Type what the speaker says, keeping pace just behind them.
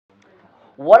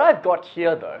What I've got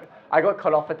here though, I got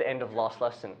cut off at the end of last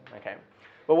lesson, okay?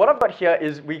 But what I've got here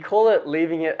is we call it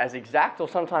leaving it as exact, or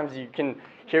sometimes you can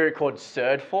hear it called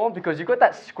surd form, because you've got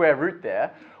that square root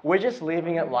there. We're just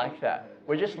leaving it like that.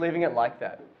 We're just leaving it like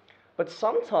that. But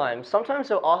sometimes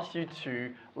they'll ask you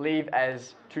to leave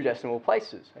as 2 decimal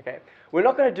places, okay? We're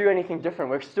not going to do anything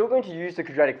different. We're still going to use the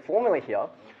quadratic formula here,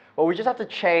 but we just have to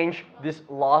change this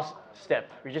last step.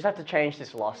 We just have to change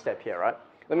this last step here, right?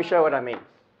 Let me show you what I mean.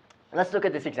 Let's look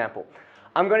at this example.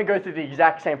 I'm going to go through the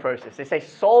exact same process. They say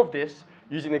solve this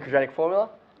using the quadratic formula.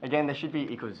 Again, there should be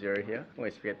equals 0 here.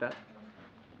 Always forget that.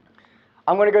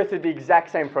 I'm going to go through the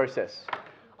exact same process.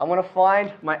 I'm going to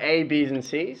find my A, B's, and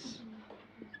C's.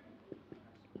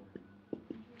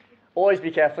 Always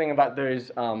be careful about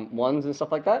those ones and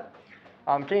stuff like that.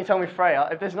 Can you tell me, Freya,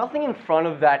 if there's nothing in front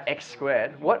of that x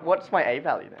squared, what's my A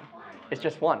value then? It's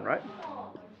just 1, right?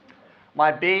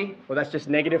 My B, well, that's just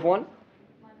 -1.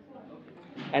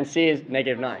 And C is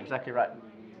 -9, exactly right.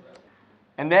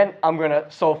 And then I'm going to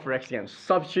solve for x again.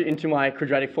 Substitute into my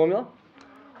quadratic formula.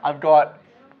 I've got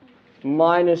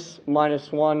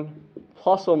 -1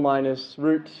 plus or minus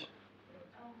root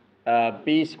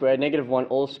b squared, -1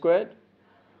 all squared,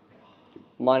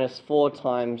 minus 4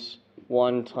 times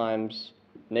 1 times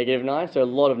 -9. So a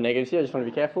lot of negatives here, I just want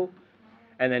to be careful.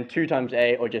 And then 2 times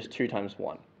a, or just 2 times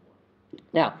 1.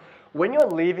 Now, when you're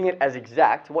leaving it as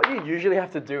exact, what you usually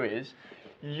have to do is,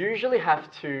 you usually have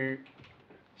to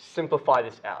simplify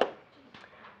this out.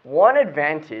 One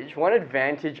advantage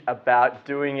about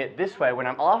doing it this way, when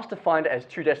I'm asked to find it as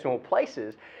 2 decimal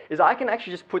places, is I can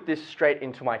actually just put this straight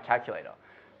into my calculator.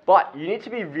 But you need to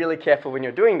be really careful when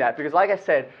you're doing that, because like I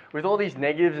said, with all these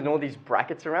negatives and all these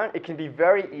brackets around, it can be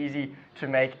very easy to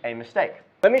make a mistake.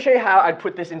 Let me show you how I'd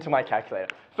put this into my calculator.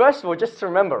 First of all, just to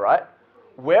remember, right,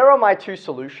 where are my 2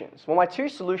 solutions? Well, my 2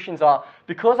 solutions are,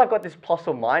 because I've got this plus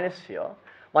or minus here,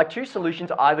 my 2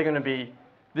 solutions are either going to be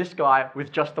this guy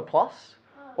with just the plus,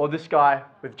 or this guy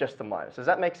with just the minus. Does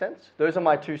that make sense? Those are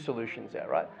my 2 solutions there,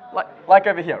 right? Like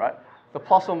over here, right? The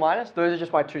plus or minus, those are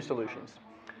just my 2 solutions.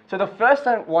 So the first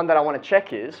one that I want to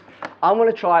check is, I'm going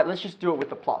to try, let's just do it with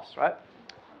the plus, right?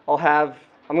 I'm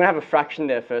going to have a fraction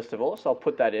there first of all, so I'll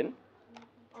put that in.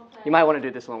 You might want to do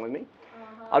this along with me.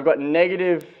 I've got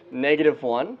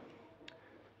 -1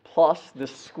 plus the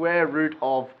square root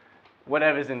of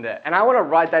whatever's in there. And I want to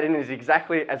write that in as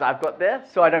exactly as I've got there,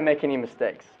 so I don't make any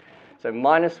mistakes. So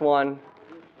 -1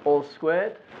 all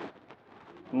squared,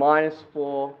 minus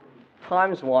 4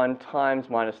 times 1 times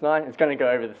 -9. It's going to go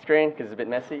over the screen because it's a bit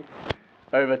messy.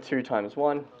 Over 2 times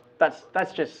 1.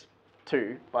 That's just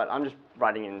 2, but I'm just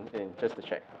writing in just to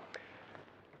check.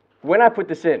 When I put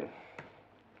this in,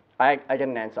 I get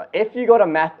an answer. If you got a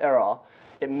math error,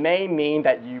 it may mean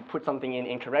that you put something in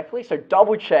incorrectly. So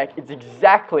double check it's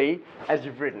exactly as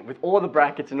you've written, with all the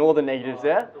brackets and all the negatives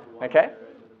there. Okay?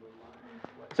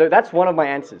 So that's one of my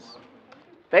answers.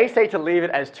 They say to leave it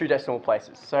as 2 decimal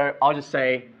places. So I'll just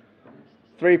say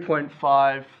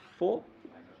 3.54.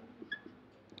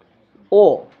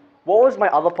 Or, what was my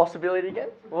other possibility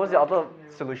again? What was the other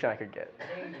solution I could get?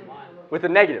 With a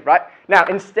negative, right? Now,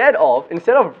 instead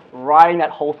of writing that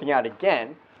whole thing out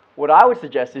again, what I would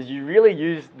suggest is you really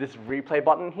use this replay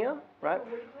button here, right?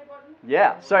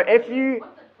 Yeah, so if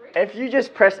you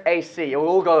just press AC, it will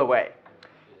all go away.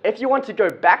 If you want to go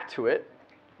back to it,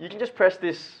 you can just press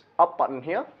this up button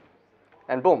here,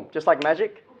 and boom, just like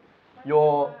magic,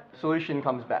 your solution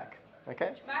comes back,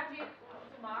 okay?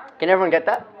 Can everyone get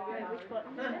that?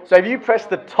 So if you press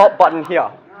the top button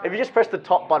here, if you just press the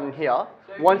top button here,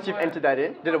 once you've entered that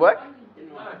in, did it work?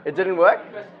 It didn't work?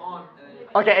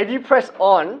 Okay, if you press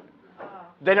on,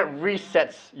 then it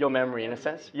resets your memory in a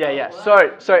sense. Yeah. So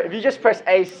if you just press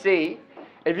AC,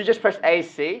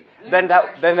 then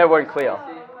that won't clear.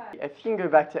 If you can go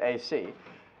back to AC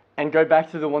and go back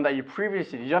to the one that you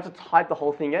previously did, you don't have to type the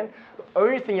whole thing in. The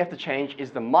only thing you have to change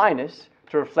is the minus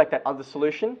to reflect that other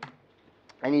solution,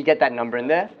 and you get that number in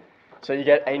there. So you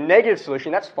get a negative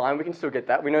solution. That's fine. We can still get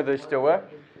that. We know those still work.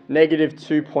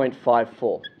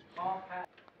 -2.54.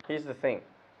 Here's the thing.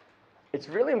 It's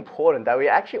really important that we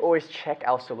actually always check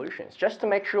our solutions, just to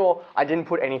make sure I didn't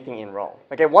put anything in wrong.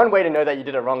 Okay, one way to know that you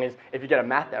did it wrong is if you get a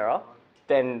math error,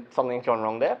 then something's gone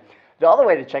wrong there. The other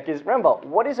way to check is, remember,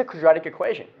 what is a quadratic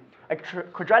equation? A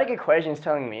quadratic equation is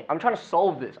telling me, I'm trying to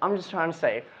solve this. I'm just trying to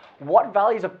say, what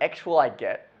values of x will I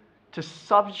get to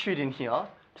substitute in here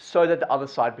so that the other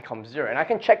side becomes 0? And I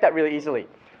can check that really easily.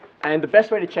 And the best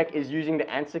way to check is using the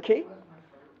answer key.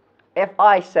 If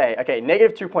I say, okay,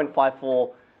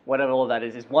 -2.54, whatever all that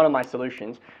is one of my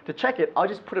solutions. To check it, I'll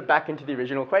just put it back into the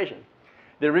original equation.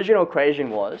 The original equation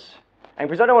was And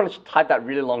because I don't want to type that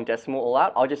really long decimal all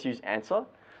out, I'll just use answer.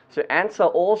 So answer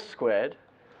all squared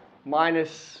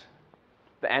minus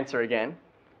the answer again,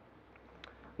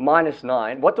 minus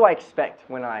 9. What do I expect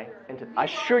when I enter? I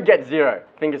should get 0,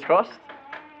 fingers crossed,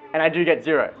 and I do get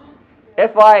 0.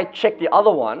 If I check the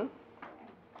other one,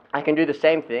 I can do the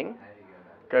same thing.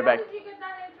 Go back. How did you get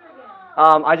that answer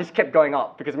again? I just kept going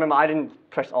up because remember I didn't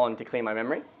press on to clear my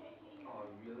memory.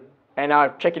 And now I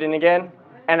check it in again,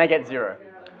 and I get 0.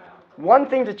 One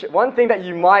thing that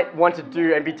you might want to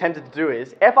do and be tempted to do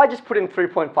is, if I just put in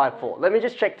 3.54, let me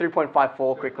just check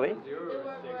 3.54 quickly.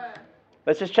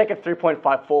 Let's just check if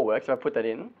 3.54 works. If I put that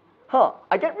in,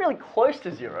 I get really close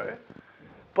to 0,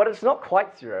 but it's not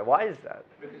quite 0. Why is that?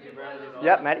 Because you rounded it off.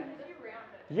 Yeah, Maddie?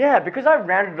 Yeah, because I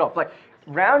rounded it off. Like,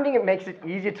 rounding it makes it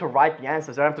easier to write the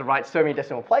answers. I don't have to write so many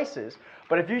decimal places.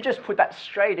 But if you just put that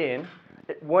straight in,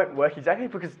 it won't work exactly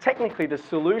because technically the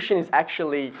solution is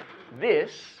actually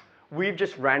this. We've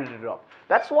just rounded it off.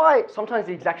 That's why sometimes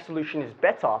the exact solution is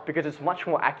better because it's much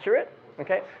more accurate,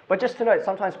 okay? But just to note,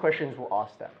 sometimes questions will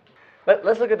ask that.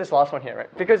 Let's look at this last one here,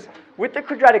 right? Because with the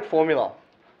quadratic formula,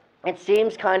 it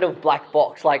seems kind of black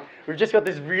box. Like, we've just got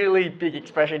this really big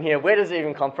expression here. Where does it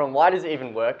even come from? Why does it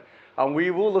even work?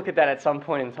 We will look at that at some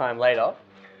point in time later.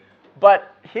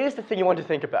 But here's the thing you want to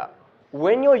think about.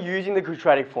 When you're using the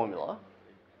quadratic formula,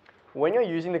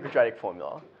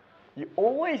 you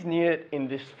always need it in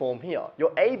this form here.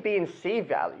 Your a, b, and c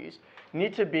values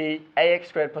need to be ax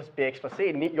squared plus bx plus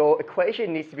c. Your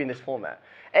equation needs to be in this format.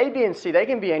 A, b, and c, they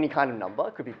can be any kind of number.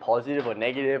 It could be positive or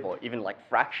negative or even like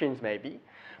fractions maybe.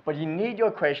 But you need your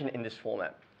equation in this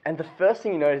format. And the first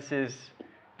thing you notice is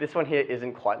this one here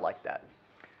isn't quite like that.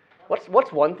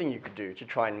 What's one thing you could do to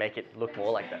try and make it look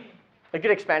more like that? You could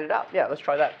expand it out. Yeah, let's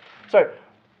try that. So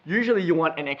usually you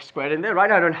want an x squared in there. Right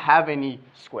now I don't have any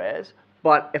squares.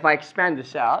 But if I expand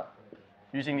this out,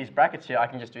 using these brackets here, I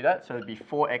can just do that. So it would be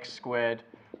 4x squared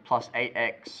plus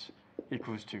 8x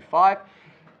equals 5.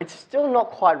 It's still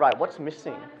not quite right. What's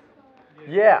missing?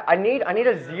 Yeah, I need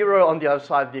a 0 on the other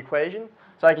side of the equation.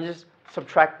 So I can just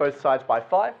subtract both sides by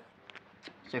 5.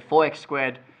 So 4x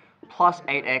squared plus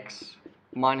 8x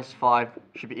minus 5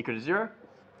 should be equal to 0.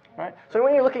 Right? So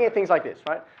when you're looking at things like this,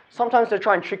 right? Sometimes they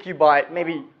try and trick you by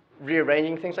maybe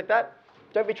rearranging things like that.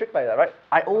 Don't be tricked by that, right?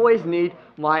 I always need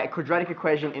my quadratic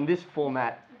equation in this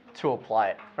format to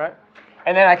apply it, right?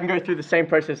 And then I can go through the same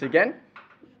process again.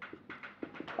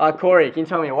 Corey, can you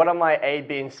tell me, what are my a,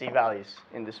 b, and c values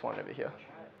in this one over here?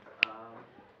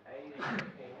 A is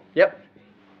Yep.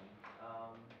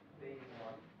 B is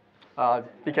 1.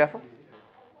 Be careful.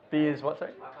 B is what,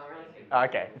 sorry? I can't really see.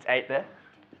 Okay, it's 8 there.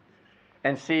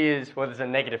 And c is, well, there's a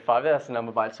negative 5 there. That's a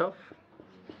number by itself.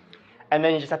 And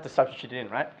then you just have to substitute it in,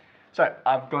 right? So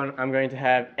I'm going to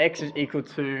have x is equal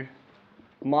to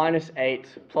minus 8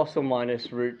 plus or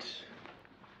minus root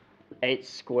 8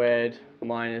 squared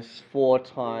minus 4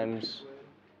 times.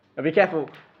 Now be careful.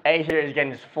 A here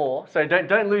again is 4. So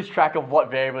don't lose track of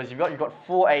what variables you've got. You've got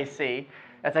 4ac.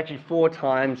 That's actually 4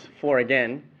 times 4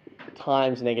 again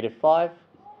times negative 5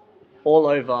 all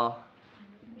over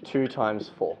 2 times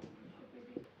 4.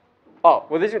 Oh,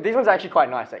 well these ones are actually quite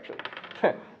nice actually.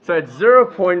 So it's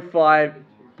 0.50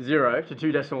 to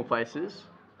 2 decimal places,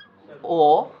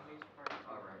 or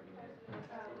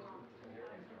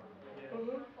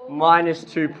minus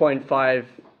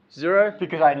 2.50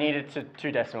 because I need it to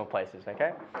 2 decimal places,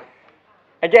 okay?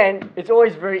 Again, it's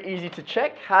always very easy to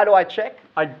check. How do I check?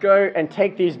 I go and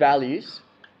take these values.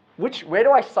 Where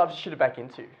do I substitute it back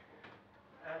into?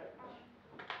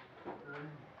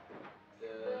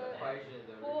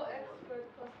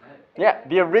 Yeah,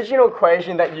 the original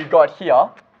equation that you got here,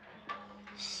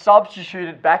 substitute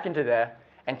it back into there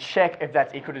and check if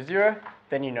that's equal to 0,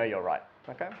 then you know you're right.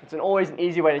 Okay? It's always an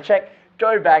easy way to check.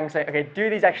 Go back and say, okay, do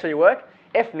these actually work?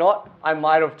 If not, I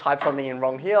might have typed something in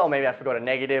wrong here, or maybe I forgot a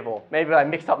negative, or maybe I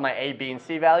mixed up my A, B, and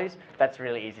C values. That's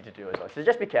really easy to do as well. So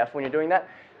just be careful when you're doing that.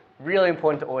 Really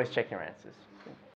important to always check your answers.